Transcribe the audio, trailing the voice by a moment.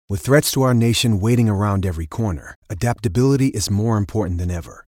With threats to our nation waiting around every corner, adaptability is more important than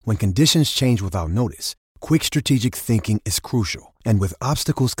ever. When conditions change without notice, quick strategic thinking is crucial. And with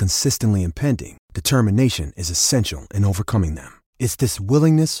obstacles consistently impending, determination is essential in overcoming them. It's this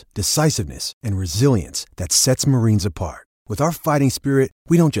willingness, decisiveness, and resilience that sets Marines apart. With our fighting spirit,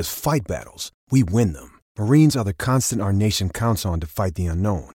 we don't just fight battles, we win them. Marines are the constant our nation counts on to fight the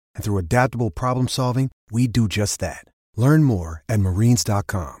unknown. And through adaptable problem solving, we do just that. Learn more at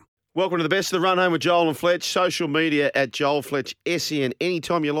marines.com. Welcome to the best of the run home with Joel and Fletch. Social media at Joel Fletch SEN.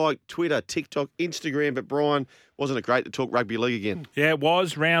 Anytime you like, Twitter, TikTok, Instagram. But Brian, wasn't it great to talk rugby league again? Yeah, it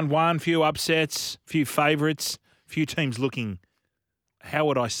was. Round one, few upsets, few favourites, few teams looking, how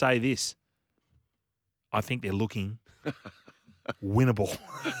would I say this? I think they're looking winnable.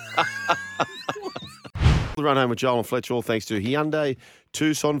 The run home with Joel and Fletch, all thanks to Hyundai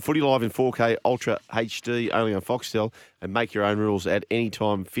Tucson, Footy Live in 4K Ultra HD, only on Foxtel, and make your own rules at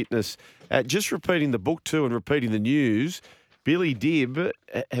Anytime Fitness. Just repeating the book too and repeating the news, Billy Dibb,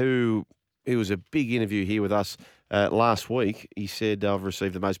 who was a big interview here with us last week, he said, I've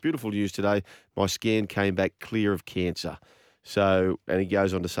received the most beautiful news today. My scan came back clear of cancer. So, and he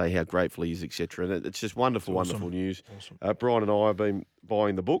goes on to say how grateful he is, etc. And it's just wonderful, wonderful news. Awesome. Brian and I have been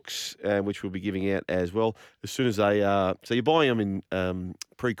buying the books, which we'll be giving out as well as soon as they. So you're buying them in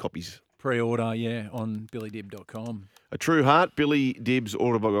pre-copies. Pre-order, yeah, on billydibb.com. A True Heart, Billy Dibb's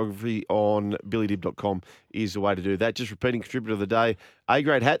autobiography on billydibb.com is the way to do that. Just repeating contributor of the day,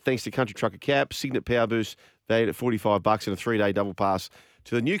 A-grade hat, thanks to Country Trucker Cap, Signet Power Boost, valued at $45 and a 3-day double pass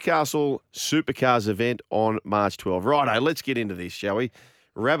to the Newcastle Supercars event on March 12. Righto, let's get into this, shall we?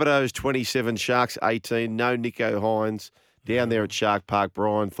 Rabbitohs 27, Sharks 18, no Nico Hines down there at Shark Park.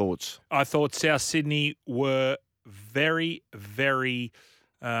 Brian, thoughts? I thought South Sydney were very, very,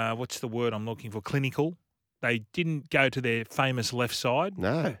 what's the word I'm looking for, clinical. They didn't go to their famous left side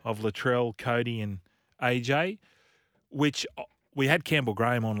of Latrell, Cody and AJ, which we had Campbell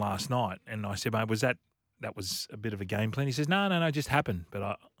Graham on last night, and I said, mate, that was a bit of a game plan? He says, no, just happened.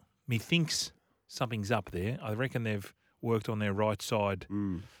 But me thinks something's up there. I reckon they've worked on their right side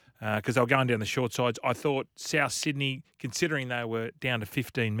because they were going down the short sides. I thought South Sydney, considering they were down to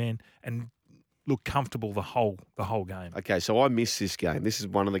 15 men, and looked comfortable the whole game. Okay, so I missed this game. This is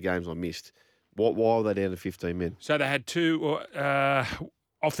one of the games I missed. Why were they down to 15 men? So they had two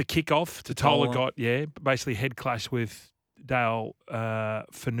off the kickoff. Totola got, basically head clash with Dale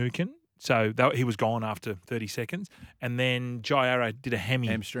Finucane. So he was gone after 30 seconds. And then Jai Arrow did a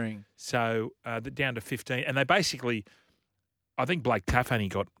hamstring. So down to 15. And they basically, I think Blake Taff only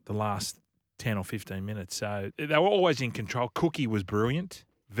got the last 10 or 15 minutes. So they were always in control. Cookie was brilliant.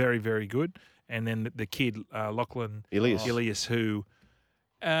 Very, very good. And then the kid, Lachlan Ilias, who,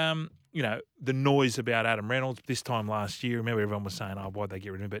 the noise about Adam Reynolds this time last year, remember everyone was saying, why'd they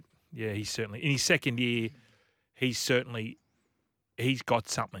get rid of him? But, yeah, he's certainly, in his second year, he's got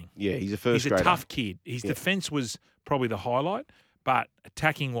something. Yeah, he's a first grader. He's a tough kid. His defence was probably the highlight, but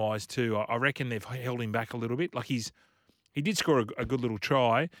attacking-wise too, I reckon they've held him back a little bit. Like he did score a good little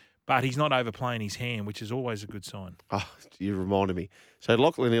try, but he's not overplaying his hand, which is always a good sign. Oh, you reminded me. So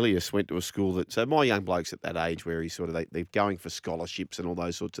Lachlan Ilias went to a school so my young blokes at that age where he's they're going for scholarships and all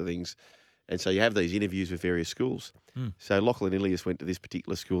those sorts of things. And so you have these interviews with various schools. So Lachlan Ilias went to this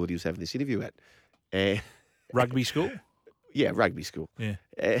particular school that he was having this interview at. Rugby school? Yeah, rugby school. Yeah.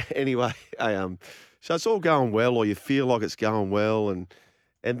 Anyway, so it's all going well, or you feel like it's going well, and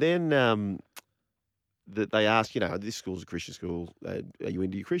then they ask, this school's a Christian school. Are you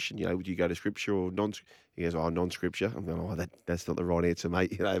into your Christian? Would you go to Scripture or non? He goes, non-Scripture. I'm going, that's not the right answer,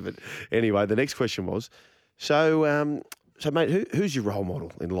 mate. But anyway, the next question was, so mate, who's your role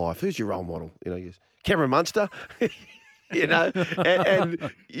model in life? Who's your role model? He goes, Cameron Munster.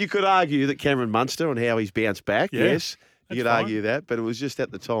 And you could argue that Cameron Munster and how he's bounced back. Yeah. Yes. You could argue that, but it was just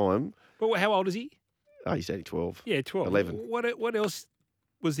at the time. But how old is he? Oh, he's only 12. Yeah, 12. 11. What else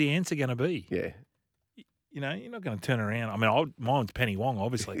was the answer going to be? Yeah. You're not going to turn around. I mean, mine's Penny Wong,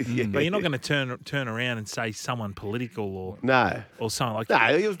 obviously. But you're not going to turn around and say someone political or something like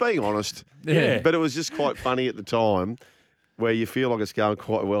that. No, he was being honest. Yeah. But it was just quite funny at the time where you feel like it's going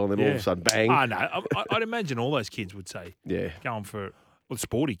quite well and then all of a sudden, bang. Oh, no. I'd imagine all those kids would say, going for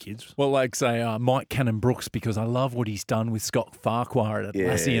sporty kids. Well, like say Mike Cannon-Brooks, because I love what he's done with Scott Farquhar at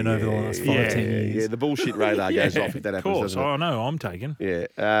Atlassian over the last 5-10 years. Yeah, the bullshit radar goes off if that happens. Of course. I know I'm taking. Yeah.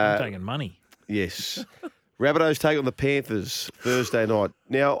 I'm taking money. Yes. Rabbitohs take on the Panthers Thursday night.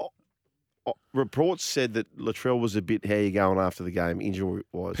 Now, reports said that Latrell was a bit, how you going after the game,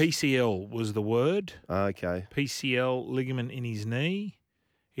 injury-wise? PCL was the word. Okay. PCL ligament in his knee.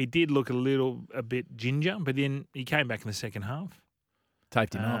 He did look a bit ginger, but then he came back in the second half.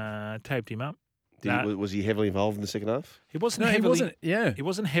 Taped him up. Taped him up. Was he heavily involved in the second half? He wasn't No, heavily. he wasn't. Yeah. He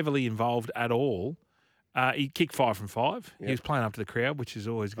wasn't heavily involved at all. He kicked 5 from 5. Yep. He was playing up to the crowd, which is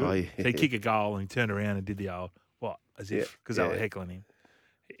always good. Oh, yeah. So he kicked a goal and he turned around and did the old what as if because they were heckling him.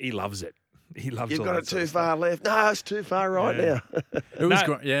 He loves it. He loves. You've all got that it sort too of far left. No, it's too far right now. It was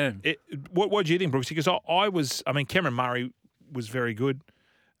great. Yeah. What do you think, Brooks? Because I Cameron Murray was very good.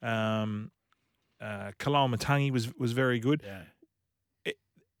 Kaloa Matangi was very good. Yeah.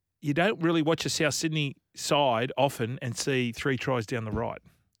 You don't really watch a South Sydney side often and see 3 tries down the right.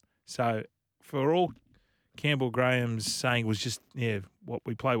 So for all Campbell Graham's saying was just, what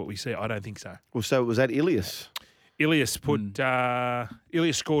we play, what we see, I don't think so. Well, so was that Ilias? Ilias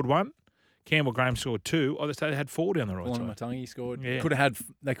Ilias scored 1. Campbell Graham scored 2. They had 4 down the right Kaloa side. Matangi scored. Yeah.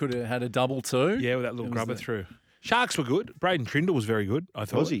 They could have had a double too. Yeah, with that little grubber through. Sharks were good. Braden Trindle was very good, I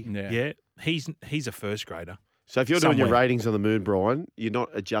thought. Was he? Yeah. He's a first grader. So if you're doing your Somewhere. ratings on the moon, Brian, you're not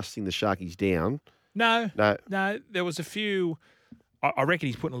adjusting the Sharkies down. No. No. There was a few. I reckon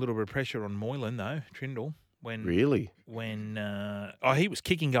he's putting a little bit of pressure on Moylan though, Trindle. Really? When he was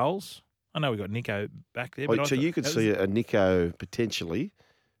kicking goals. I know we got Nico back there. Oh, But so you could see a Nico potentially,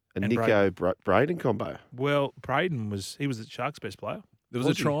 And Nico Braden combo. Well, Braden was the Sharks' best player. There was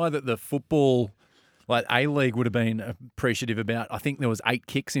a try that the football, like A-League, would have been appreciative about. I think there was 8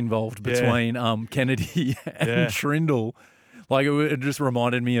 kicks involved between Kennedy and Trindle. Like it just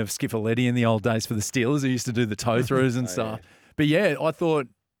reminded me of Skifoletti in the old days for the Steelers, who used to do the toe throughs and stuff. But yeah, I thought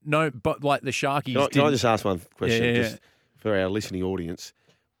but like the Sharkies. Can I just ask one question, Yeah. just for our listening audience?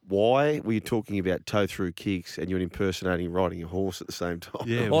 Why were you talking about toe through kicks and you're impersonating riding a horse at the same time?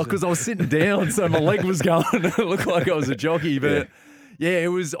 Yeah. Well, because I was sitting down, so my leg was going. It looked like I was a jockey, but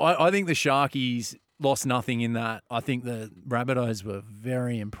it was. I think the Sharkies lost nothing in that. I think the Rabbitohs were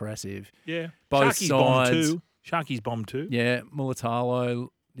very impressive. Yeah. Both Sharkies bombed sides. too. Sharkies bombed too. Yeah, Mulatalo,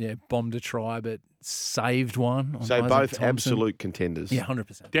 bombed a try, but saved one. on So Isaac both Thompson. absolute contenders. Yeah,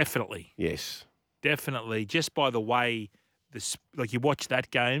 100%. Definitely. Yes. Definitely. Just by the way, you watch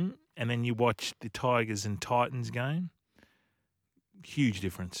that game and then you watch the Tigers and Titans game. Huge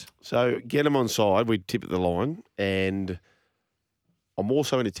difference. So get them on side. We tip at the line, and I'm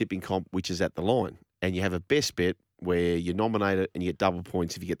also in a tipping comp, which is at the line. And you have a best bet where you nominate it and you get double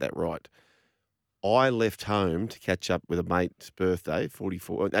points if you get that right. I left home to catch up with a mate's birthday,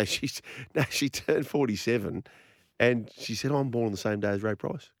 44. No, she turned 47, and she said, I'm born on the same day as Ray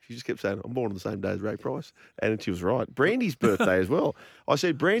Price. She just kept saying, I'm born on the same day as Ray Price. And she was right. Brandy's birthday as well. I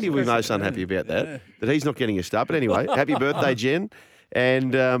said, Brandy will be most unhappy about that he's not getting a start. But anyway, happy birthday, Jen.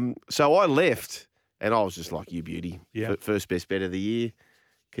 And so I left, and I was just like, you beauty. Yeah. First best bet of the year.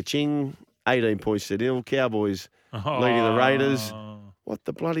 Ka-ching, 18 points to nil. Cowboys leading the Raiders. What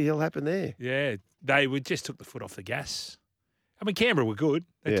the bloody hell happened there? Yeah, they just took the foot off the gas. I mean, Canberra were good.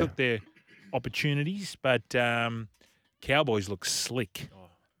 They took their opportunities, but Cowboys look slick,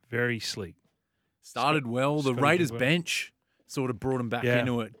 very slick. Started well. The Scotty Raiders did well. bench sort of brought him back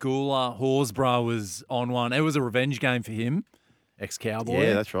into it. Gula, Horsburgh was on one. It was a revenge game for him, ex-Cowboy.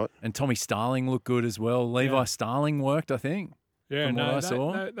 Yeah, that's right. And Tommy Starling looked good as well. Levi Starling worked, I think. Yeah, from what I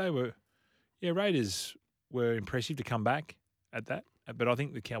saw. They were. Yeah, Raiders were impressive to come back at that, but I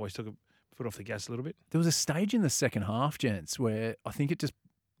think the Cowboys took a foot off the gas a little bit. There was a stage in the second half, gents, where I think it just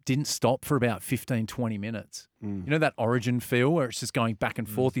didn't stop for about 15, 20 minutes. You know that origin feel where it's just going back and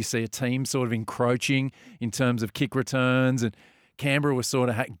forth? You see a team sort of encroaching in terms of kick returns, and Canberra was sort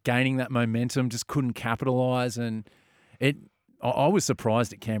of gaining that momentum, just couldn't capitalise. And I was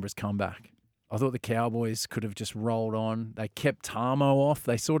surprised at Canberra's comeback. I thought the Cowboys could have just rolled on. They kept Tamo off.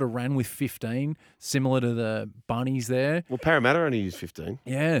 They sort of ran with 15, similar to the Bunnies there. Well, Parramatta only used 15.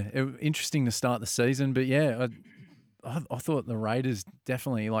 Yeah, interesting to start the season. But yeah, I thought the Raiders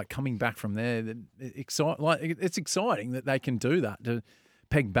definitely, like, coming back from there, it's exciting that they can do that, to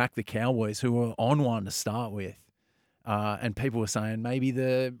peg back the Cowboys, who were on one to start with. And people were saying maybe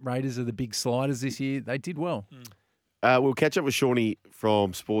the Raiders are the big sliders this year. They did well. We'll catch up with Shawnee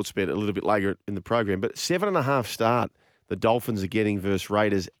from Sportsbet a little bit later in the program. But 7.5 start the Dolphins are getting versus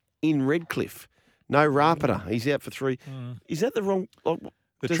Raiders in Redcliffe. No Rapida. He's out for 3. Is that the wrong?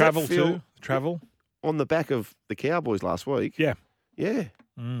 The does travel that feel too. Travel. on the back of the Cowboys last week. Yeah. Yeah.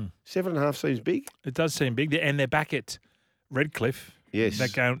 7.5 seems big. It does seem big, and they're back at Redcliffe. Yes.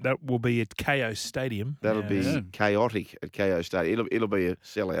 That will be at KO Stadium. That'll be chaotic at KO Stadium. It'll be a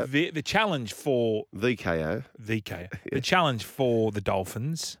sellout. The challenge for The KO. the challenge for the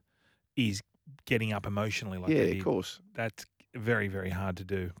Dolphins is getting up emotionally like they Yeah, did. of course. That's very, very hard to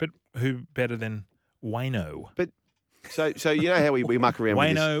do. But who better than Wayno? So you know how we muck around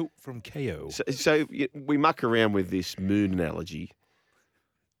with this. Wayno from KO. So we muck around with this moon analogy.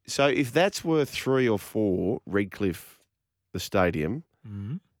 So if that's worth 3 or 4, Redcliffe, the stadium,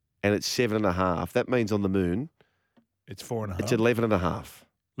 Mm-hmm. and it's 7.5, that means on the moon, It's 4.5. it's 11.5.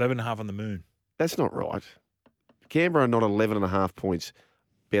 11.5 on the moon. That's not right. Canberra are not 11.5 points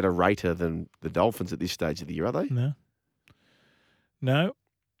better rater than the Dolphins at this stage of the year, are they? No.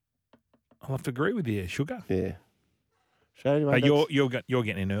 I'll have to agree with you, Sugar. Yeah. So anyway, You're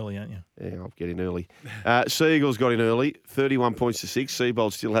getting in early, aren't you? yeah, I'll get in early. Seagulls got in early, 31 points to 6.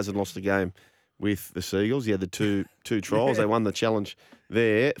 Seabold still hasn't lost a game with the Seagulls. He had the two trials. They won the challenge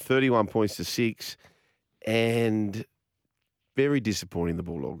there, 31 points to 6. And very disappointing, the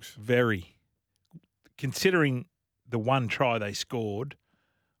Bulldogs. Very. Considering the one try they scored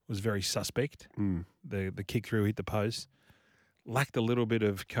was very suspect. The kick through hit the post. Lacked a little bit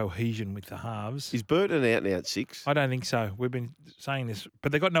of cohesion with the halves. Is Burton out now at 6? I don't think so. We've been saying this,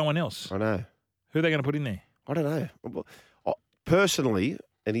 but they've got no one else. I know. Who are they going to put in there? I don't know. Personally,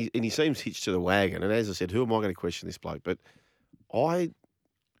 and he seems hitched to the wagon, and as I said, who am I going to question this bloke? But I've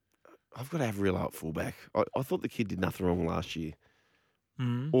got to have Rillo at fullback. I thought the kid did nothing wrong last year.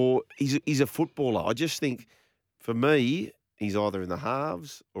 Or he's a footballer. I just think, for me, he's either in the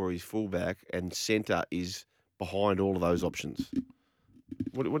halves or he's fullback, and centre is behind all of those options.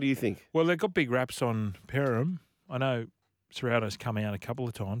 What do you think? Well, they've got big raps on Perham. I know Serrato's come out a couple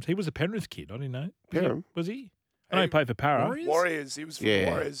of times. He was a Penrith kid. I didn't know. Perham? Was he? I know he played for Para. Warriors. He was for the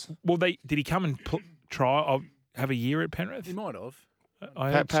Warriors. Well, did he come and have a year at Penrith? He might have.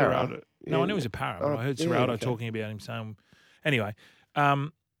 I heard Para? Serrato. No, I knew he was a Para. But I heard Serrato talking about him saying. Anyway,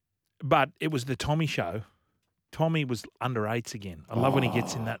 but it was the Tommy show. Tommy was under 8s again. I love when he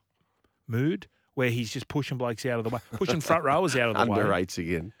gets in that mood where he's just pushing blokes out of the way, pushing front rowers out of the way. Under 8s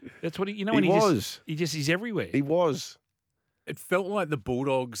again. That's what He when was. he's everywhere. He was. It felt like the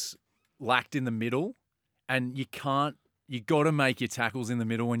Bulldogs lacked in the middle, and you got to make your tackles in the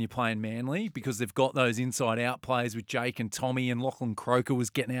middle when you're playing Manly because they've got those inside-out plays with Jake and Tommy, and Lachlan Croker was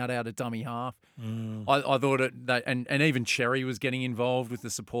getting out of dummy half. I thought and even Cherry was getting involved with the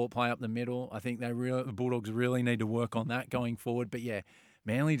support play up the middle. I think the Bulldogs really need to work on that going forward. But yeah,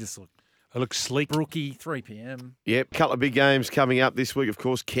 Manly just looks sleek. Brookie, 3 p.m. Yep, couple of big games coming up this week, of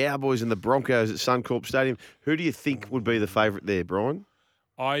course. Cowboys and the Broncos at Suncorp Stadium. Who do you think would be the favourite there, Brian?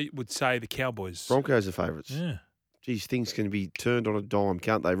 I would say the Cowboys. Broncos are favourites. Yeah. Geez, things can be turned on a dime,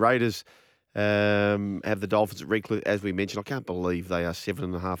 can't they? Raiders have the Dolphins at Redcliffe, as we mentioned. I can't believe they are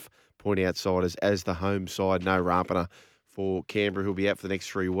 7.5 point outsiders as the home side. No Rampana for Canberra, who'll be out for the next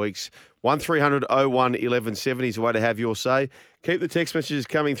 3 weeks. 1300 01 1170 is the way to have your say. Keep the text messages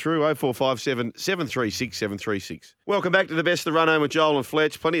coming through, 0457 736 736. Welcome back to the Best of the Run Home with Joel and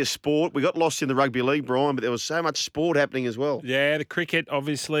Fletch. Plenty of sport. We got lost in the rugby league, Brian, but there was so much sport happening as well. Yeah, the cricket,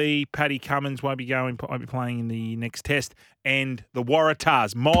 obviously. Paddy Cummins won't be playing in the next test. And the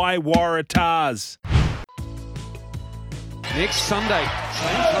Waratahs, my Waratahs. Next Sunday,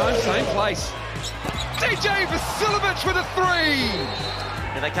 same time, same place. DJ Vasiljevic with a 3.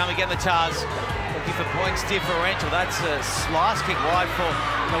 Here they come again, the Tars, looking for points differential. That's a slice kick wide for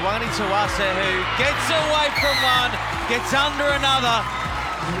Nawani Tuwasa, who gets away from one, gets under another,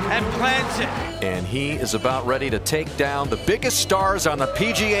 and plants it. And he is about ready to take down the biggest stars on the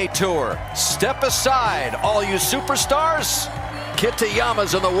PGA Tour. Step aside, all you superstars.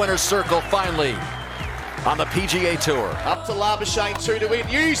 Kitayama's in the winner's circle finally on the PGA Tour. Up to Labuschagne, 2 to win,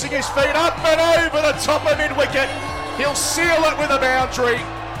 using his feet up and over the top of mid-wicket. He'll seal it with a boundary.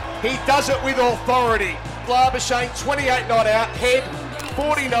 He does it with authority. Labuschagne, 28 not out, Head,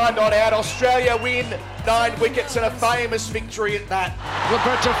 49 not out. Australia win 9 wickets and a famous victory at that.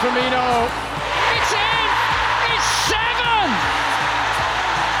 Roberto Firmino. It's in! It's 7!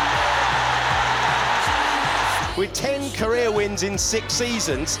 With 10 career wins in 6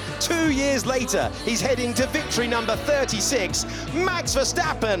 seasons, 2 years later, he's heading to victory number 36. Max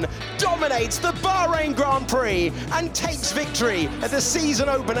Verstappen dominates the Bahrain Grand Prix and takes victory at the season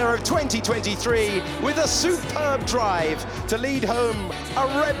opener of 2023 with a superb drive to lead home a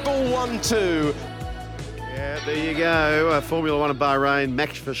Red Bull 1-2. Yeah, there you go. Formula One of Bahrain,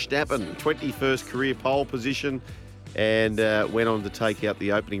 Max Verstappen, 21st career pole position, and went on to take out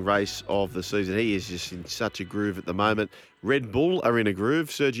the opening race of the season. He is just in such a groove at the moment. Red Bull are in a groove.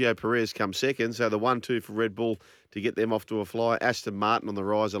 Sergio Perez comes second, so the 1-2 for Red Bull to get them off to a fly. Aston Martin on the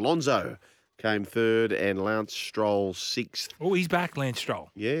rise. Alonso came third, and Lance Stroll 6th. Oh, he's back, Lance Stroll.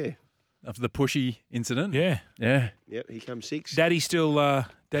 Yeah. After the pushy incident. Yeah. Yeah. Yep, he comes 6th. Daddy's still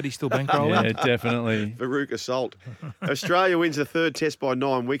bankrolling. Yeah, definitely. Farouk Assault. Australia wins the 3rd test by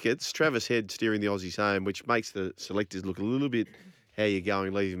 9 wickets. Travis Head steering the Aussies home, which makes the selectors look a little bit how you're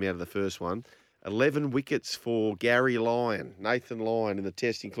going, leaving him out of the first one. 11 wickets for Gary Lyon, Nathan Lyon in the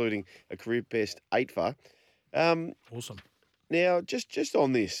Test, including a career best 8 for. Awesome. Now, just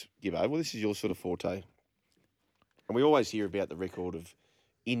on this, Gibbo, well, this is your sort of forte. And we always hear about the record of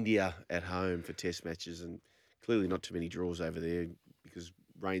India at home for Test matches, and clearly not too many draws over there because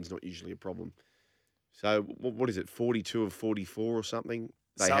rain's not usually a problem. So, what is it, 42 of 44 or something?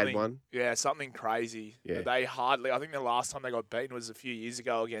 They had one? Yeah, something crazy. Yeah. They hardly, I think the last time they got beaten was a few years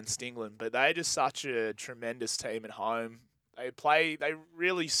ago against England, but they're just such a tremendous team at home. They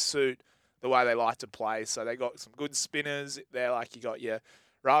really suit the way they like to play. So they got some good spinners there, like you got your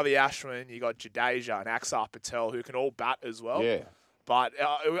Ravi Ashwin, you got Jadeja and Axar Patel, who can all bat as well. Yeah. But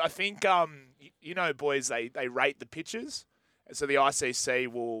I think, boys, they rate the pitches. So the ICC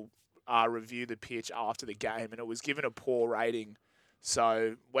will review the pitch after the game, and it was given a poor rating.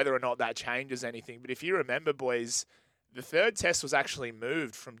 So whether or not that changes anything. But if you remember, boys, the third test was actually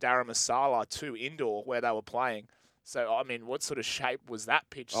moved from Dharamsala to indoor where they were playing. So, I mean, what sort of shape was that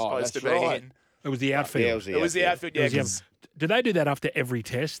pitch supposed to be in? It was the outfield. Yeah, it was the outfield. Yeah. Do they do that after every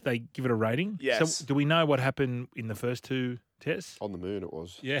test? They give it a rating? Yes. So do we know what happened in the first 2 tests? On the moon it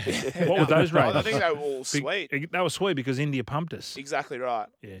was. Yeah. What were those ratings? I think they were all sweet. They were sweet because India pumped us. Exactly right.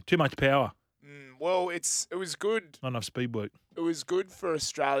 Yeah. Too much power. Well, it was good. Not enough speed work. It was good for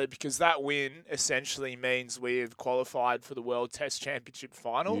Australia because that win essentially means we have qualified for the World Test Championship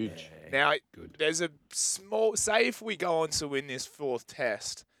final. Huge. Now, there's a small... Say if we go on to win this 4th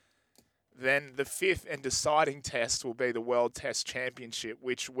test, then the 5th and deciding test will be the World Test Championship,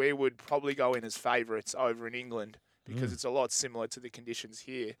 which we would probably go in as favourites over in England because it's a lot similar to the conditions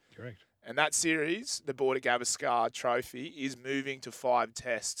here. Correct. And that series, the Border Gavaskar Trophy, is moving to 5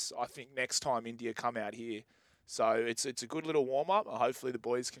 tests, I think, next time India come out here. So it's a good little warm-up. Hopefully the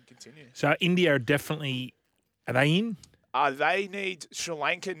boys can continue. So India are definitely... Are they in? Sri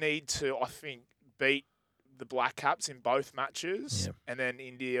Lanka need to, I think, beat the Black Caps in both matches, and then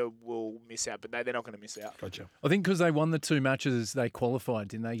India will miss out, but they're not going to miss out. Gotcha. I think because they won the 2 matches, they qualified,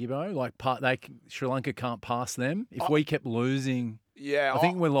 didn't they, Gibbo? Like, Sri Lanka can't pass them. If we kept losing... Yeah, I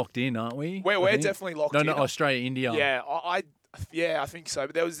think we're locked in, aren't we? We're definitely locked in. No, Australia, India. Yeah, I think so.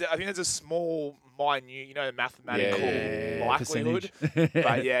 But I think there's a small, minute, mathematical likelihood.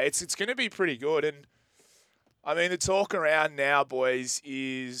 But yeah, it's going to be pretty good. And I mean, the talk around now, boys,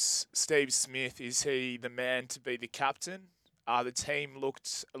 is Steve Smith. Is he the man to be the captain? The team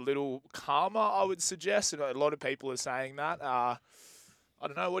looked a little calmer, I would suggest. And a lot of people are saying that. I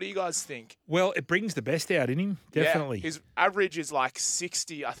don't know. What do you guys think? Well, it brings the best out in him, definitely. Yeah, his average is like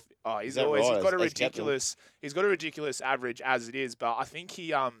 60. He's got a ridiculous average as it is, but I think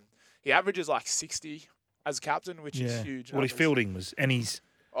he averages like 60 as captain, which is huge. Well, his fielding was, and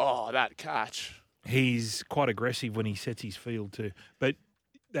that catch. He's quite aggressive when he sets his field too, but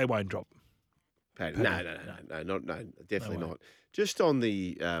they won't drop. No, definitely not. Just on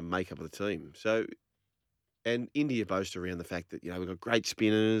the makeup of the team, so. And India boast around the fact that, we've got great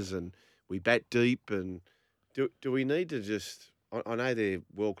spinners and we bat deep. And do we need to just... I know they're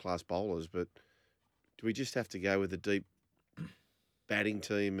world-class bowlers, but do we just have to go with a deep batting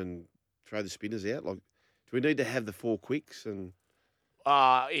team and throw the spinners out? Like, do we need to have the 4 quicks? And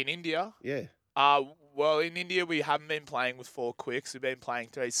in India? Yeah. Well, in India, we haven't been playing with 4 quicks. We've been playing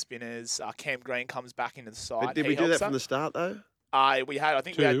 3 spinners. Cam Green comes back into the side. But did we do that from the start, though? We had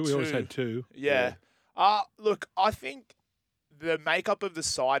 2. We always had 2. Yeah. Look, I think the makeup of the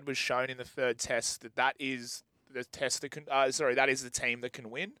side was shown in the 3rd test that is the test that can. That is the team that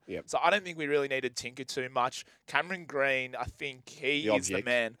can win. Yep. So I don't think we really need to tinker too much. Cameron Green, I think he is the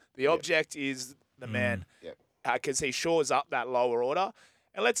man. The object is the man. Because he shores up that lower order.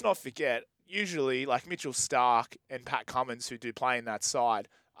 And let's not forget, usually like Mitchell Starc and Pat Cummins, who do play in that side,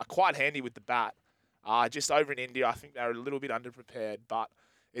 are quite handy with the bat. Just over in India, I think they're a little bit underprepared, but.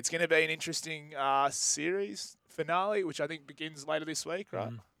 It's going to be an interesting series finale, which I think begins later this week,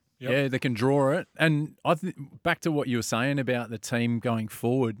 right? Yep. Yeah, they can draw it. And back to what you were saying about the team going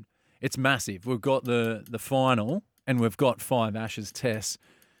forward, it's massive. We've got the final and we've got 5 Ashes tests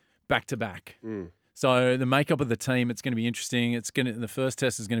back to back. So the makeup of the team, it's going to be interesting. The first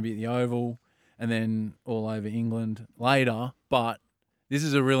test is going to be at the Oval and then all over England later. But this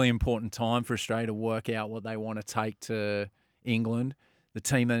is a really important time for Australia to work out what they want to take to England. The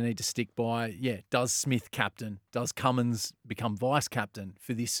team they need to stick by, does Smith captain? Does Cummins become vice-captain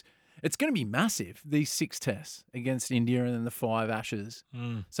for this? It's going to be massive, these 6 tests against India and then the 5 Ashes.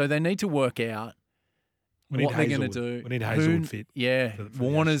 So they need to work out what they're going to do. We need Hazelwood fit. Yeah. For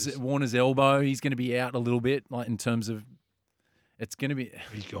Warner's elbow, he's going to be out a little bit, like in terms of it's going to be...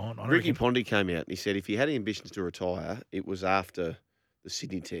 He's gone. Ricky Pondy came out and he said if he had ambitions to retire, it was after the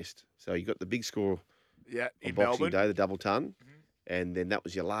Sydney Test. So you got the big score in on Boxing Melbourne. Day, the double ton, and then that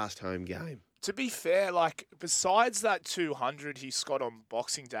was your last home game. To be fair, like, besides that 200 he scored on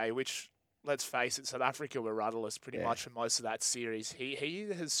Boxing Day, which, let's face it, South Africa were rudderless pretty much for most of that series, he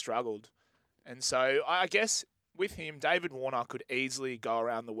has struggled. And so I guess with him, David Warner could easily go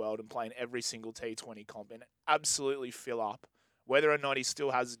around the world and play in every single T20 comp and absolutely fill up. Whether or not he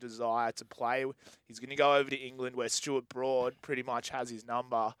still has a desire to play, he's going to go over to England where Stuart Broad pretty much has his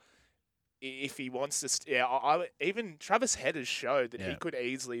number. If he wants to, even Travis Head has showed that he could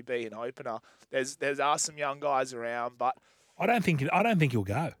easily be an opener. There are some young guys around, but I don't think he'll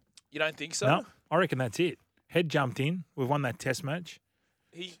go. You don't think so? No, I reckon that's it. Head jumped in. We've won that Test match.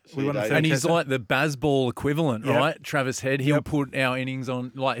 We won and he's like the Bazball equivalent, right? Travis Head. He'll put our innings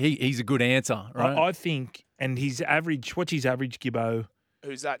on. Like he's a good answer, right? I think, and his average. What's his average, Gibbo?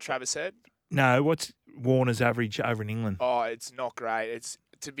 Who's that? Travis Head? No, what's Warner's average over in England? Oh, it's not great. It's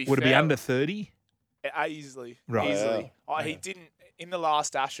Would it be under 30? Easily. Right. Easily. He didn't in the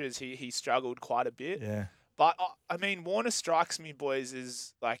last Ashes. He struggled quite a bit. Yeah. But I mean, Warner strikes me, boys,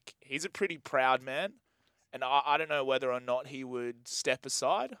 as like he's a pretty proud man, and I don't know whether or not he would step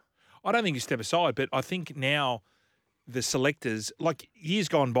aside. I don't think he'd step aside, but I think now the selectors, like years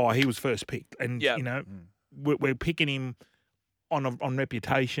gone by, he was first picked, and you know we're picking him on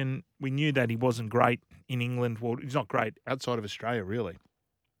reputation. We knew that he wasn't great in England. Well, he's not great outside of Australia, really.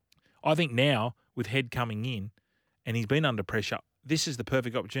 I think now with Head coming in, and he's been under pressure, this is the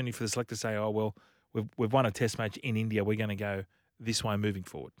perfect opportunity for the selector to say, "Oh well, we've won a Test match in India. We're going to go this way moving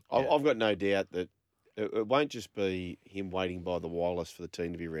forward." I've got no doubt that it won't just be him waiting by the wireless for the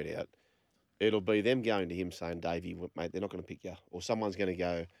team to be read out. It'll be them going to him saying, "Davey, mate, they're not going to pick you," or someone's going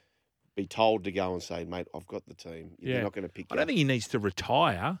to be told to go and say, "Mate, I've got the team. They're not going to pick you." I don't think he needs to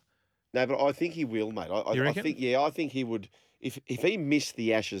retire. No, but I think he will, mate. I think he would. If he missed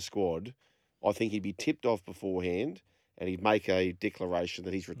the Ashes squad, I think he'd be tipped off beforehand, and he'd make a declaration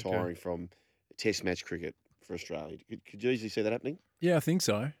that he's retiring from Test match cricket for Australia. Could you easily see that happening? Yeah, I think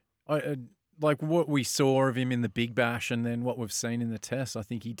so. Like what we saw of him in the Big Bash and then what we've seen in the Test, I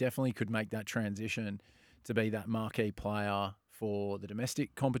think he definitely could make that transition to be that marquee player for the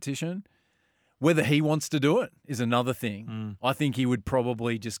domestic competition. Whether he wants to do it is another thing. I think he would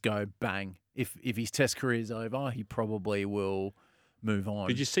probably just go bang. If his Test career is over, he probably will move on.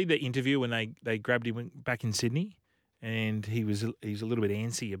 Did you see the interview when they grabbed him back in Sydney, and he's a little bit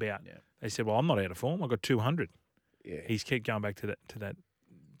antsy about? Yeah. They said, "Well, I'm not out of form. I got 200." Yeah, he's kept going back to that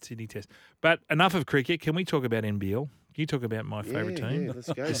Sydney Test. But enough of cricket. Can we talk about NBL? Can you talk about my favourite team? Yeah,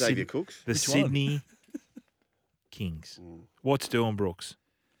 let's go. Xavier Cooks. The Sydney Kings. What's doing, Brooks?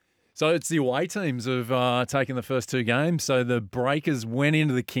 So it's the away teams have taken the first two games. So the Breakers went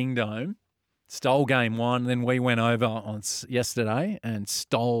into the Kingdome, stole game one. Then we went over on yesterday and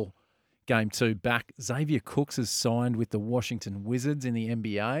stole game two back. Xavier Cooks has signed with the Washington Wizards in the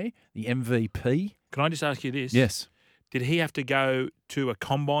NBA, the MVP. Can I just ask you this? Yes. Did he have to go to a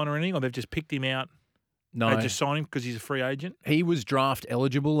combine or anything, or they've just picked him out? No. They just signed him because he's a free agent? He was draft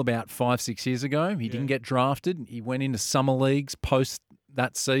eligible about 5-6 years ago. He didn't get drafted. He went into summer leagues post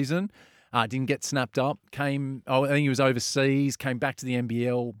that season. Didn't get snapped up. I think he was overseas, came back to the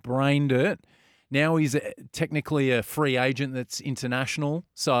NBL, brained it. Now he's technically a free agent that's international.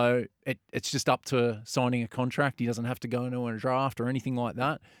 So it's just up to signing a contract. He doesn't have to go into a draft or anything like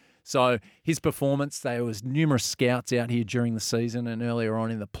that. So his performance, there was numerous scouts out here during the season and earlier on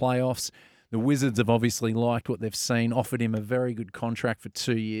in the playoffs. The Wizards have obviously liked what they've seen, offered him a very good contract for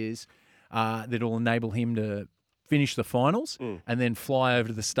 2 years that'll enable him to finish the finals and then fly over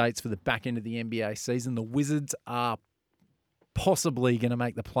to the States for the back end of the NBA season. The Wizards are possibly going to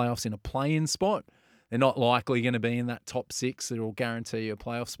make the playoffs in a play-in spot. They're not likely going to be in that top six that will guarantee you a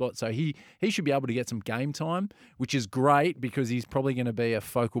playoff spot. So he should be able to get some game time, which is great because he's probably going to be a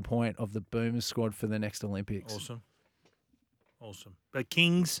focal point of the Boomers squad for the next Olympics. Awesome. But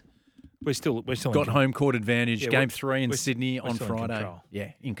Kings, we're still got home court advantage. Game 3 in Sydney on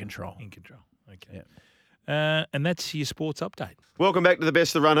Friday. In control. Okay. Yeah. And that's your sports update. Welcome back to the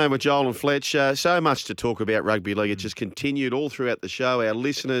Best of the Run Home with Joel and Fletch. So much to talk about rugby league. It just continued all throughout the show. Our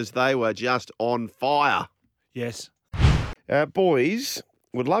listeners, they were just on fire. Yes. Boys,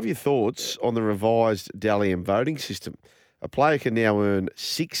 would love your thoughts on the revised Dally M voting system. A player can now earn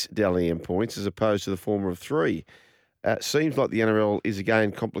 6 Dally M points as opposed to the former of 3. Seems like the NRL is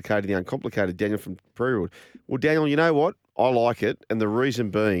again complicating the uncomplicated. Daniel from Prewood. Well, Daniel, you know what? I like it. And the reason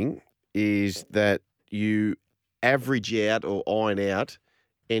being is that you average out or iron out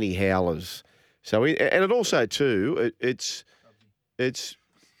any howlers. So, and it also too, it's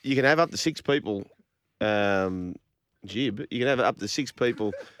you can have up to 6 people jib, you can have up to 6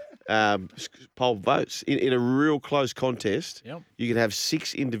 people poll votes. In a real close contest, you can have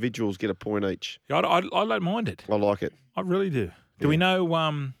 6 individuals get a point each. I don't mind it. I like it. I really do. Do we know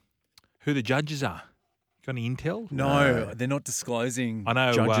who the judges are? Got any intel? No, they're not disclosing. I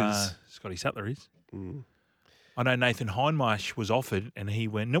know judges. Scotty Sattler is. I know Nathan Hindmarsh was offered, and he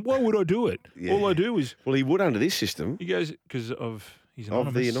went, "No, why would I do it? All I do is." Well, he would under this system. He goes because he's anonymous.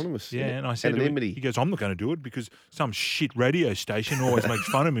 Of the anonymous. Yeah, and I said, anonymity. He goes, "I'm not going to do it because some shit radio station always makes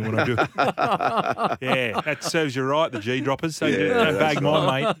fun of me when I do it." Yeah, that serves you right, the G droppers. So don't bag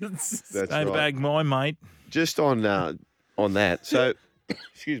my mate. Don't bag my mate. Just on that. So,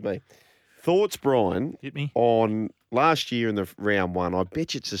 excuse me. Thoughts, Brian? Hit me. On last year in the round 1. I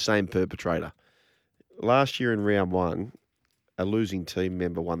bet you it's the same perpetrator. Last year in round 1, a losing team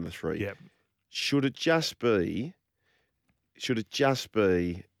member won the 3. Yep. Should it just be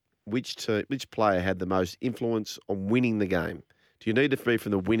which player had the most influence on winning the game? Do you need to be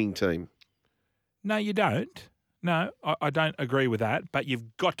from the winning team? No, you don't. No, I don't agree with that. But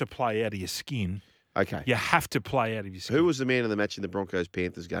you've got to play out of your skin. Okay. You have to play out of your skin. Who was the man of the match in the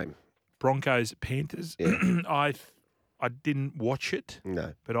Broncos-Panthers game? Broncos-Panthers? Yeah. I didn't watch it.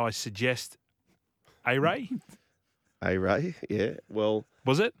 No. But I suggest A-Ray. A-Ray, yeah. Well,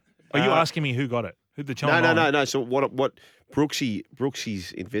 was it? Are you asking me who got it? Who the China? No. So what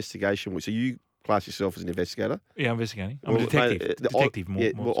Brooksy's investigation was? So you class yourself as an investigator? Yeah, I'm investigating. I'm a detective. Detective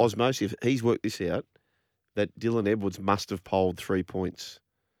more. Well, Osmosis, he's worked this out that Dylan Edwards must have polled 3 points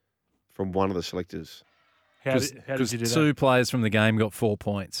from one of the selectors. How did you do that? 2 players from the game got 4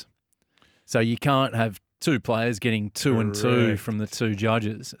 points. So you can't have 2 players getting 2 and 2 from the 2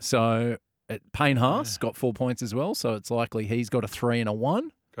 judges. So Payne Haas got 4 points as well. So it's likely he's got a 3 and a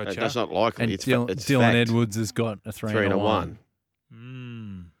 1. Gotcha. That's not likely. And it's Dylan Edwards has got a 3 and a 1.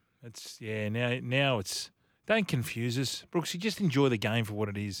 Now it's don't confuse us, Brooksy. Just enjoy the game for what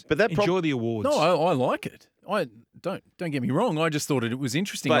it is. But that enjoy the awards. No, I like it. I don't get me wrong. I just thought it was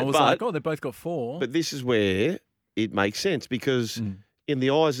interesting. I was like, oh, they both got 4. But this is where it makes sense because in the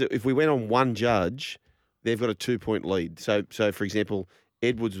eyes, if we went on one judge, they've got a 2-point lead. So for example,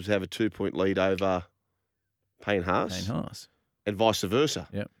 Edwards would have a 2-point lead over Payne Haas. And vice versa.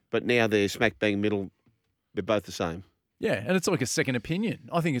 Yep. But now they're smack bang middle. They're both the same. Yeah, and it's like a second opinion.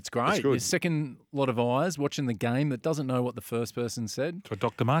 I think it's great. It's good. A second lot of eyes watching the game that doesn't know what the first person said. That's what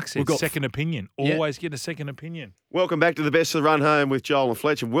Dr. Mark said. Second opinion. Always get a second opinion. Welcome back to the Best of the Run Home with Joel and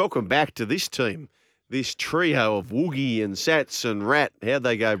Fletch, and welcome back to this team, this trio of Woogie and Sats and Rat. How'd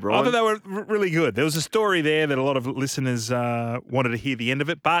they go, Brian? I thought they were really good. There was a story there that a lot of listeners wanted to hear the end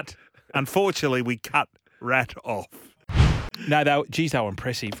of it, but unfortunately we cut Rat off. No, they were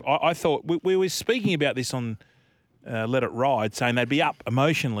impressive. I thought we were speaking about this on Let It Ride, saying they'd be up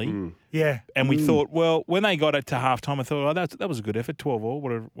emotionally. Yeah. And we thought, well, when they got it to halftime, I thought, that was a good effort, 12-all,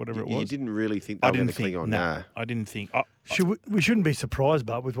 whatever it was. You didn't really think they were going to cling on? No, I didn't think. We shouldn't be surprised,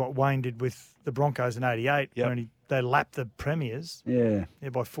 but with what Wayne did with the Broncos in '88, when they lapped the premiers. Yeah.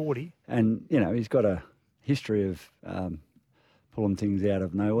 By 40. And, he's got a history of pulling things out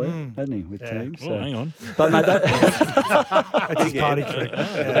of nowhere, hasn't he, with teams? Well, hang on. But mate, that's his party trick.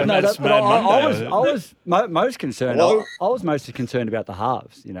 I was most concerned. I was most concerned about the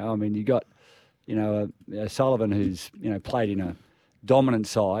halves. You got, Sullivan who's played in a dominant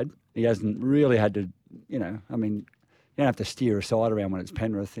side. He hasn't really had to, you don't have to steer a side around when it's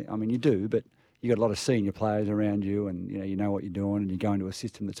Penrith. You do, but you got a lot of senior players around you, and you know what you're doing, and you go into a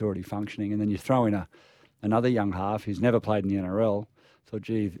system that's already functioning, and then you throw in another young half who's never played in the NRL. So,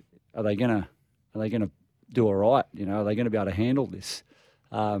 gee, are they gonna do all right? Are they going to be able to handle this?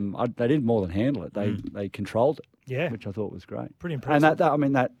 They did more than handle it. They controlled it, which I thought was great. Pretty impressive.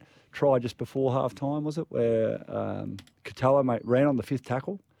 And that try just before half time, was it, where Katoa ran on the 5th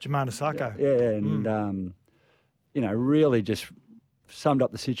tackle? Jamarda Sacco. Yeah, and really just summed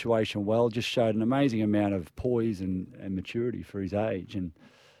up the situation well. Just showed an amazing amount of poise and maturity for his age, and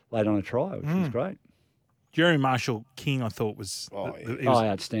laid on a try, which was great. Jeremy Marshall-King, I thought, was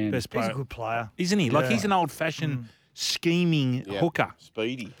outstanding. Best player. He's a good player. Isn't he? Like, he's an old-fashioned scheming hooker.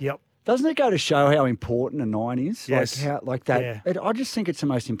 Speedy. Yep. Doesn't it go to show how important a 9 is? Yes. Like that. Yeah. I just think it's the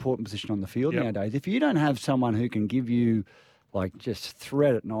most important position on the field nowadays. If you don't have someone who can give you, just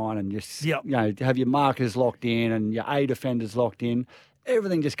threat at 9 and just, have your markers locked in and your A defenders locked in,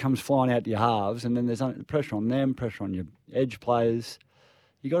 everything just comes flying out to your halves, and then there's pressure on them, pressure on your edge players.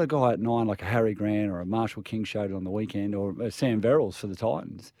 You got a guy at 9 like a Harry Grant or a Marshall King showed it on the weekend, or Sam Verrills for the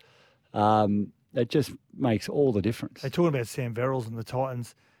Titans. It just makes all the difference. They're talking about Sam Verrills and the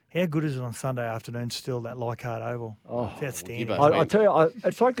Titans. How good is it on Sunday afternoon still, that Leichhardt Oval? Oh, it's outstanding. I tell you,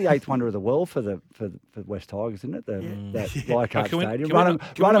 it's like the 8th wonder of the world for the West Tigers, isn't it? That Leichhardt Stadium.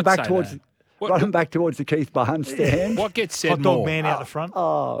 Running back towards the Keith Barnes stand. What gets said Hot more? dog man out the front.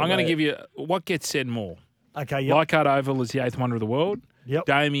 I'm going to give you what gets said more. Okay, yep. Leichhardt Oval is the 8th wonder of the world. Yep.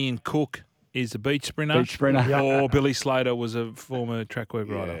 Damien Cook is the beach sprinter. Yep. Or Billy Slater was a former track work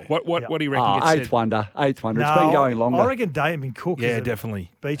rider. What do you reckon gets said? 8th wonder. 8th wonder. No, It's been going longer. I reckon Damien Cook is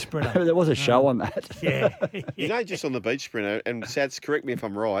definitely. beach sprinter. There was a show on that. Yeah. Just on the beach sprinter, and Sats, correct me if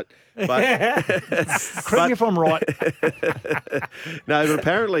I'm right, but correct me if I'm right. No, but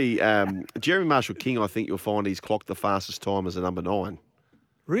apparently Jeremy Marshall-King, I think you'll find he's clocked the fastest time as a number 9.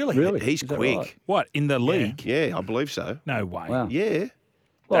 Really? He's quick. Right? What, in the league? Yeah, I believe so. No way. Wow. Yeah.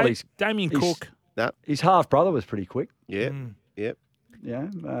 Well, Damien Cook. His half brother was pretty quick. Yeah. Yep. Yeah.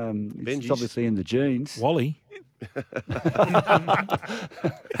 Benji's. It's obviously in the genes. Wally.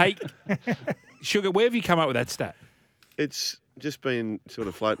 Hey, Sugar, where have you come up with that stat? It's just been sort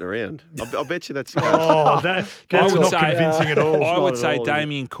of floating around. I bet you that's. That's not convincing at all. I would say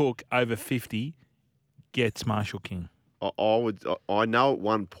Damien Cook over 50 gets Marshall-King. I know at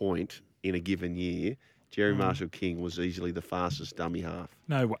one point in a given year, Jerry Marshall-King was easily the fastest dummy half.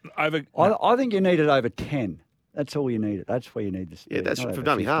 No, over. I think you need it over 10. That's all you need it. That's where you need the speed. Yeah, that's for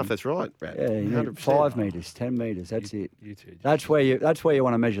dummy half. That's right, Brad. Yeah, you need 5 metres, 10 metres. That's it. You too. That's where you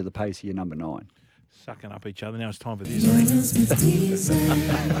want to measure the pace of your number 9. Sucking up each other. Now it's time for this.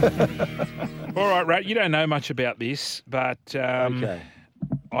 All right, Rat, you don't know much about this, but Okay.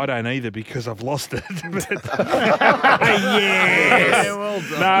 I don't either because I've lost it. Yes. Well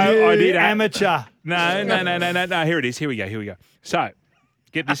done. No, I did. Amateur. No. Here it is. Here we go. So,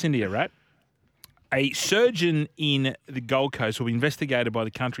 get this into you, Rat. A surgeon in the Gold Coast will be investigated by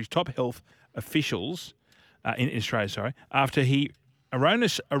the country's top health officials in Australia, after he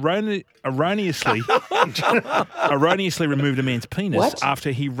erroneously removed a man's penis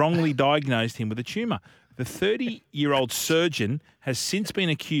after he wrongly diagnosed him with a tumour. The 30-year-old surgeon has since been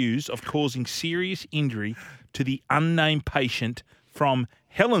accused of causing serious injury to the unnamed patient from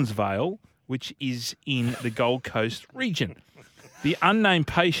Helensvale, which is in the Gold Coast region. The unnamed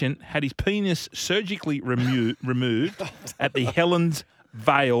patient had his penis surgically removed at the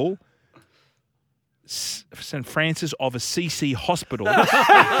Helensvale St. Francis of Assisi Hospital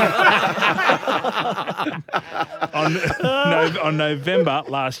on November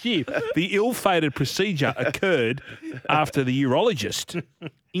last year. The ill-fated procedure occurred after the urologist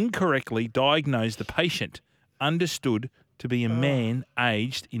incorrectly diagnosed the patient, understood to be a man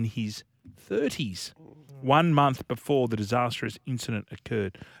aged in his 30s, 1 month before the disastrous incident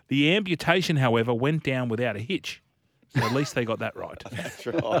occurred. The amputation, however, went down without a hitch. So at least they got that right. That's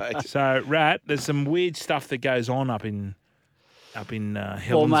right. So, Rat, there's some weird stuff that goes on up in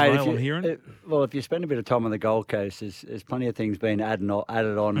Helensvale, I'm hearing. If you spend a bit of time on the Gold Coast, there's plenty of things being added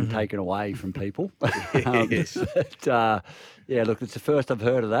on and taken away from people. Yes. Look, it's the first I've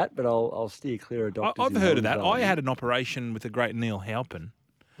heard of that, but I'll steer clear of doctors. I've heard of that. I had an operation with the great Neil Halpin.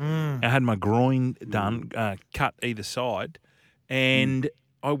 I had my groin done, cut either side, and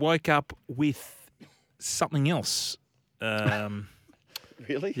I woke up with something else.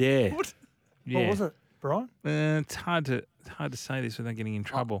 Really? Yeah. What? Yeah. What was it, Brian? It's hard to say this without getting in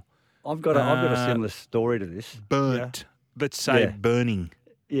trouble. I've got a similar story to this. Burnt. Let's say burning.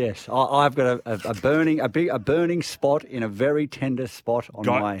 Yes, I've got a burning spot in a very tender spot on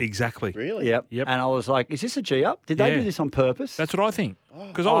my. Exactly. Really? Yep. And I was like, "Is this a G-up? Did they do this on purpose?" That's what I think.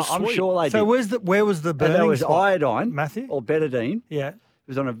 Because I was I'm sweet. sure they did. So where was the burning That was spot? iodine, Matthew? or betadine. Yeah. It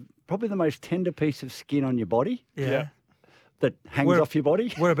was on probably the most tender piece of skin on your body. Yeah. That hangs off your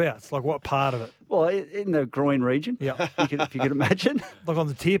body. Whereabouts? Like what part of it? Well, in the groin region. Yeah. If you could imagine. Like on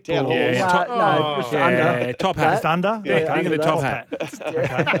the tip? Down or here. Just under. Top hat. Just under? Yeah, Yeah, think of the under top that.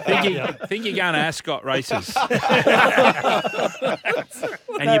 hat. Think you're going to Ascot races. And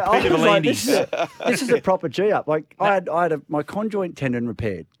No, you're I Peter was like, Valandis. this is a proper G-up. Like, I had my conjoint tendon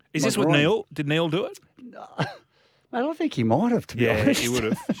repaired. Is My this with groin. Neil? Did Neil do it? Mate, I think he might have, to be honest. he would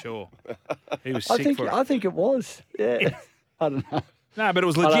have, for sure. He was sick for it. I think it was. Yeah. I don't know. No, but it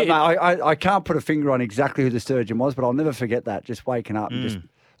was I don't legit. know. I can't put a finger on exactly who the surgeon was, but I'll never forget that. Just waking up and just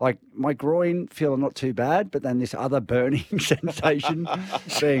like my groin feeling not too bad, but then this other burning sensation,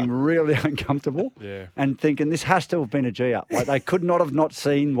 being really uncomfortable, and thinking this has to have been a G-up. Like they could not have not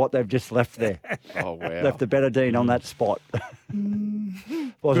seen what they've just left there. Oh wow! Left the betadine on that spot.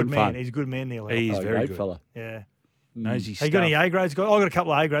 Wasn't Good fun. man. He's a good man, Neil. He's very great good. fella. Yeah. Knows his Have you got any stuff. A grades? I've got a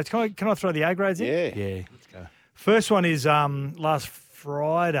couple of A grades. Can I throw the A grades in? Yeah, let's go. First one is last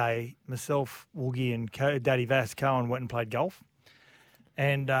Friday, myself, Woogie, and Daddy Vass Cohen went and played golf.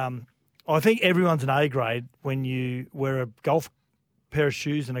 And I think everyone's an A grade when you wear a golf pair of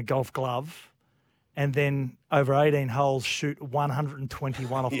shoes and a golf glove and then over 18 holes shoot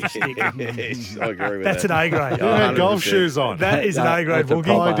 121 off the stick. Yes, I agree with That's that. an A grade. You had golf shoes on. That is an A grade,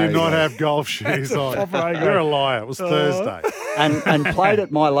 Woogie. I did not have golf shoes on. You're a liar. It was Thursday. And played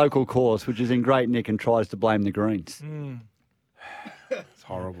at my local course, which is in Great Nick, and tries to blame the greens. It's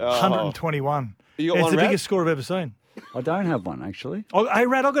horrible. 121. You got It's one, the Rad? biggest score I've ever seen. I don't have one, actually. Oh, hey,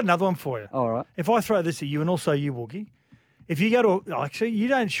 Rad, I've got another one for you. All right. If I throw this at you and also you, Woogie, if you go to actually, you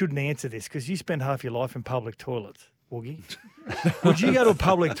shouldn't answer this because you spend half your life in public toilets, Woogie. Would you go to a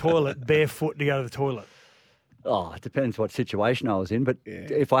public toilet barefoot to go to the toilet? Oh, it depends what situation I was in, but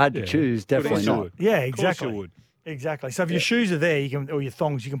if I had to choose, definitely not. Yeah, exactly. you would. Exactly. So if your shoes are there, you can, or your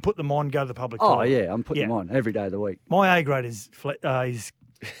thongs, you can put them on, go to the public Oh, toilet. yeah, I'm putting them on every day of the week. My A grade is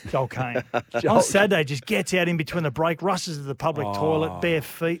Joel Kane. On Saturday, just gets out in between the break, rushes to the public toilet, bare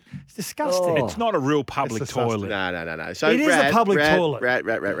feet. It's disgusting. It's not a real public toilet. No. So It is a public toilet. Rat.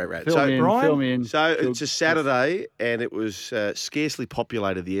 Fill me in. So it's a Saturday, and it was scarcely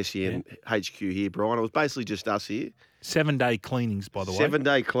populated, the SEN HQ here, Brian. It was basically just us here. 7-day cleanings, by the way.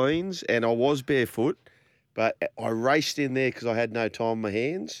 7-day cleans, and I was barefoot, but I raced in there because I had no time on my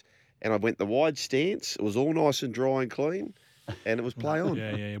hands, and I went the wide stance. It was all nice and dry and clean. And it was play on.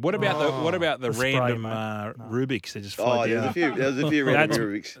 Yeah. What about the spray, random mate. Rubiks that just float There was down? a few random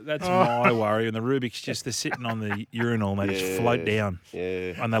Rubiks. That's my worry. And the Rubiks they're sitting on the urinal and they just float down.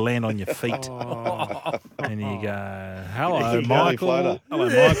 Yeah. And they land on your feet. And you go, hello, You go, Michael. Hello,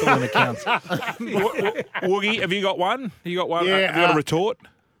 Michael, and it counts. Woogie, have you got one? You got one? Yeah, Have you got a retort?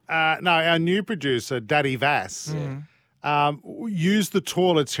 No, our new producer, Daddy Vass, used the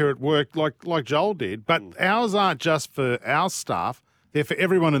toilets here at work like Joel did, but ours aren't just for our staff, they're for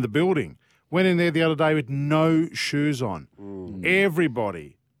everyone in the building. Went in there the other day with no shoes on.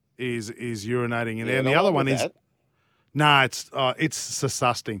 Everybody is urinating in there. And the other one is... No, it's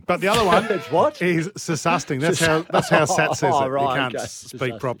disgusting. But the other one is disgusting. That's how Sat says it. Right, he can't okay.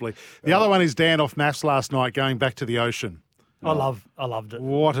 speak properly. The other one is Dan off maths last night going back to the ocean. I loved it.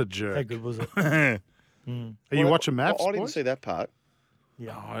 What a jerk. How good was it? Are you watching maths? I didn't see that part.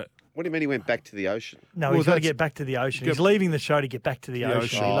 Yeah. What do you mean he went back to the ocean? No, he's got to get back to the ocean. He's leaving the show to get back to the ocean.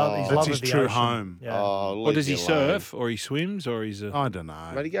 He's That's loving his the true ocean. home. Yeah. Or does he surf? Or he swims? Or he's a... I don't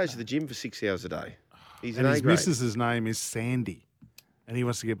know. Mate, he goes to the gym for 6 hours a day. He's And an his A grade. missus's name is Sandy, and he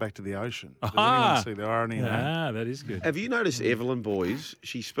wants to get back to the oceon. Does Ah. anyone see the irony in that? that is good. Have you noticed Evelyn, boys?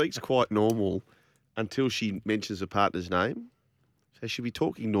 She speaks quite normal until she mentions a partner's name. So she'll be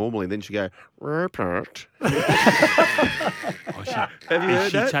talking normally, and then she'll go, Rupert. Have you heard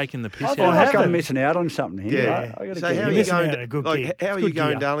Is she that? taking the piss I out feel of like it? I'm missing out on something here. Yeah. I gotta So get how are in. you missing going? out on a good Like, gear. how are It's you good going,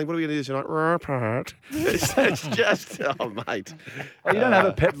 gear. darling? What are we going to do tonight? Rupert. It's just, oh, mate. Oh, you don't have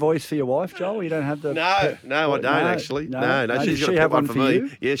a pet voice for your wife, Joel? You don't have the... No, I don't actually. No, Does she's got she a have put one one for for me. you?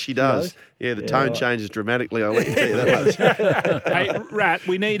 Yes, she does. Yeah, the tone right. changes dramatically. I'll let you tell you that much. Hey, Rat,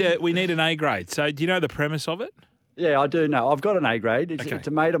 we need an A grade. So do you know the premise of it? Yeah, I do know. I've got an A grade. It's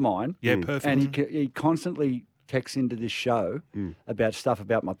a mate of mine. Yeah, perfect. And he constantly texts into this show about stuff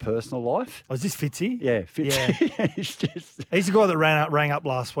about my personal life. Oh, is this Fitzy? Yeah, Fitzy. Yeah. He's just... He's the guy that rang up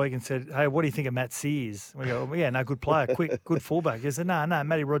last week and said, "Hey, what do you think of Matt Sears?" We go, well, "Yeah, no, good player, quick, good fullback." He said, "No,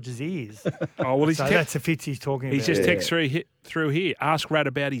 Matty Rogers is." Oh, well, So that's the Fitz he's talking about. He's just text through here. Ask Rat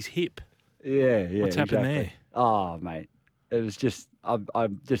about his hip. Yeah. What's happened there? Oh, mate, it was just I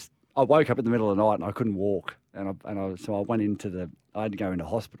woke up in the middle of the night and I couldn't walk, so I went I had to go into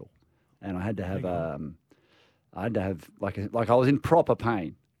hospital, and I had to have like I was in proper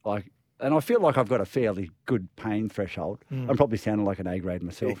pain, and I feel like I've got a fairly good pain threshold. I'm probably sounding like an A grade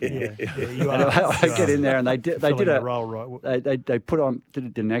myself. Yeah, you And are. I get in there and they did Filling a the role right. they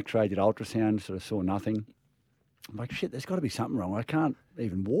did an X-ray, did ultrasound, sort of saw nothing. I'm like, shit, there's got to be something wrong. I can't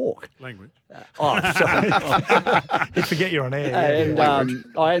even walk. Language. Oh, sorry. You forget you're on air. yeah. And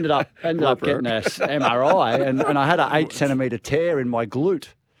I ended up getting a MRI, and I had an 8 centimetre tear in my glute,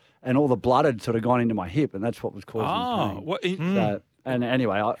 and all the blood had sort of gone into my hip, and that's what was causing pain. What? So, and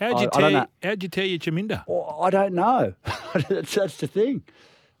anyway, I How'd you tear your chaminda? I don't know. that's the thing.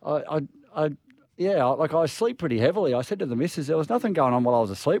 I sleep pretty heavily. I said to the missus, there was nothing going on while I was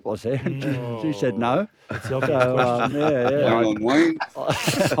asleep, was there? And she said no. So, I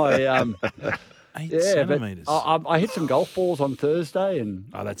 8 centimetres. I hit some golf balls on Thursday, and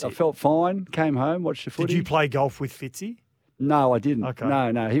I felt fine. Came home, watched the footy. Did you play golf with Fitzy? No, I didn't. Okay.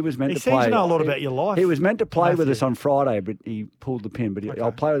 No, he was meant He to play. seems to know a lot about your life. He was meant to play with Matthew. us on Friday, but he pulled the pin. But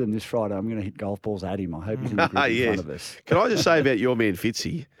I'll play with him this Friday. I'm going to hit golf balls at him. I hope he's in the group in front of us. Can I just say about your man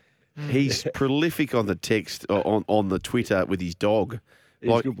Fitzy? He's prolific on the text, on the Twitter with his dog.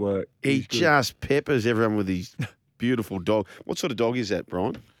 It's good work. He just peppers everyone with his beautiful dog. What sort of dog is that,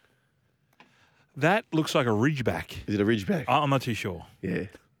 Brian? That looks like a Ridgeback. Is it a Ridgeback? I'm not too sure. Yeah. Is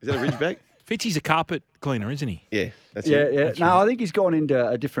that a Ridgeback? Fitzy's a carpet cleaner, isn't he? Yeah. That's Yeah. it. No, I think he's gone into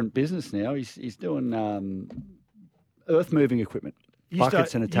a different business now. He's doing earth moving equipment.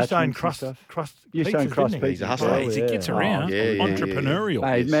 Buckets and attachments and stuff. Used to own crust pizzas. He's a hustler. He gets around. Entrepreneurial.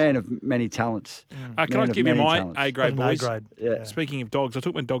 Mate, man of many talents. Can I give you my talents. A-grade, boys? A-grade. Yeah. Speaking of dogs, I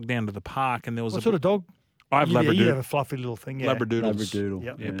took my dog down to the park and there was What sort of dog? I have Labradoodle. You have a fluffy little thing, yeah. Labradoodles. Labradoodle.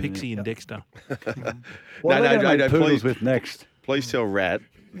 Yep. Yeah, Pixie and Dexter. What are they gonna make poodles please, with next? please tell Rat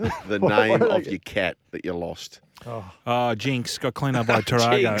the name of your cat that you lost. Jinx got cleaned up by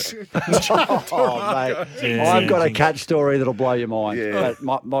Tarago. Oh, mate. Yeah, I've got a Jinx. cat story that'll blow your mind. Yeah.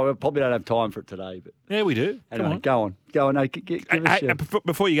 But we probably don't have time for it today. But Yeah, we do. anyway, go on. No, give us your...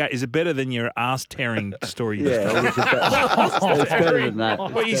 Before you go, is it better than your ass tearing story? Yeah, it's better than that.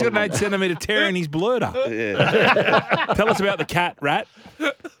 Well, he's got an 8 centimetre tear in his blurter. Yeah. Tell us about the cat, Rat.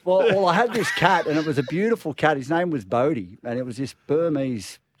 Well, I had this cat, and it was a beautiful cat. His name was Bodhi, and it was this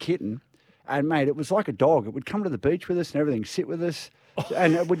Burmese kitten. And, mate, it was like a dog. It would come to the beach with us and everything, sit with us,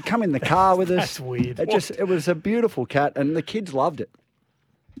 and it would come in the car with us. That's weird. It was a beautiful cat, and the kids loved it.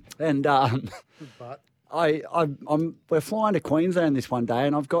 And we're flying to Queensland this one day,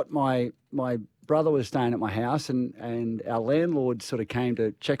 and I've got my brother was staying at my house, and our landlord sort of came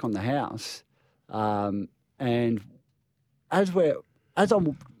to check on the house, and as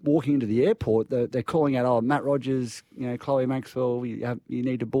I'm walking into the airport, they're calling out, "Oh, Matt Rogers, Chloe Maxwell, you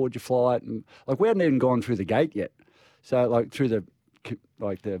need to board your flight." And we hadn't even gone through the gate yet, so through the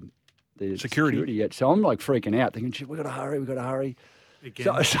security yet. So I'm freaking out, thinking, "Shit, we got to hurry."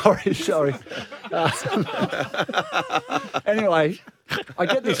 So, sorry. Anyway, I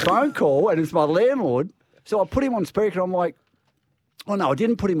get this phone call, and it's my landlord. So I put him on speaker. And I'm like, "Oh no, I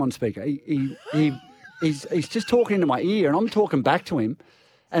didn't put him on speaker. He's just talking into my ear, and I'm talking back to him."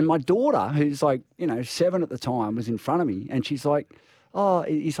 And my daughter, who's 7 at the time, was in front of me, and she's like,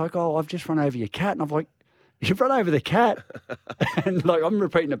 he's like, "Oh, I've just run over your cat." And I'm like, "You've run over the cat?" And I'm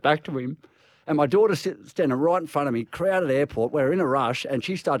repeating it back to him. And my daughter's standing right in front of me, crowded airport, we're in a rush, and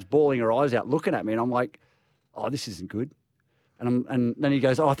she starts bawling her eyes out, looking at me, and I'm like, "Oh, this isn't good." And then he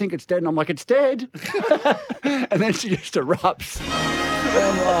goes, "Oh, I think it's dead." And I'm like, "It's dead." And then she just erupts.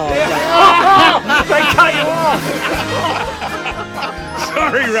 They cut you off.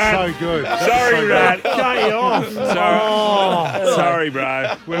 Sorry, Rat. So good. Sorry, Rat. Cut you off. Sorry,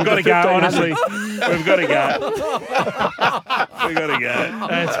 bro. We've got to go, honestly. We've got to go. We've got to go.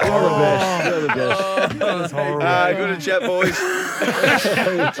 That's horrible. You're the best. That's horrible. Good to chat, boys.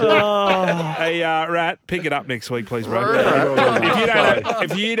 Hey, Rat, pick it up next week, please, bro.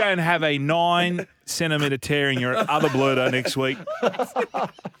 If you don't have a 9 centimetre tear in your other blurter next week,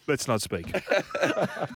 let's not speak.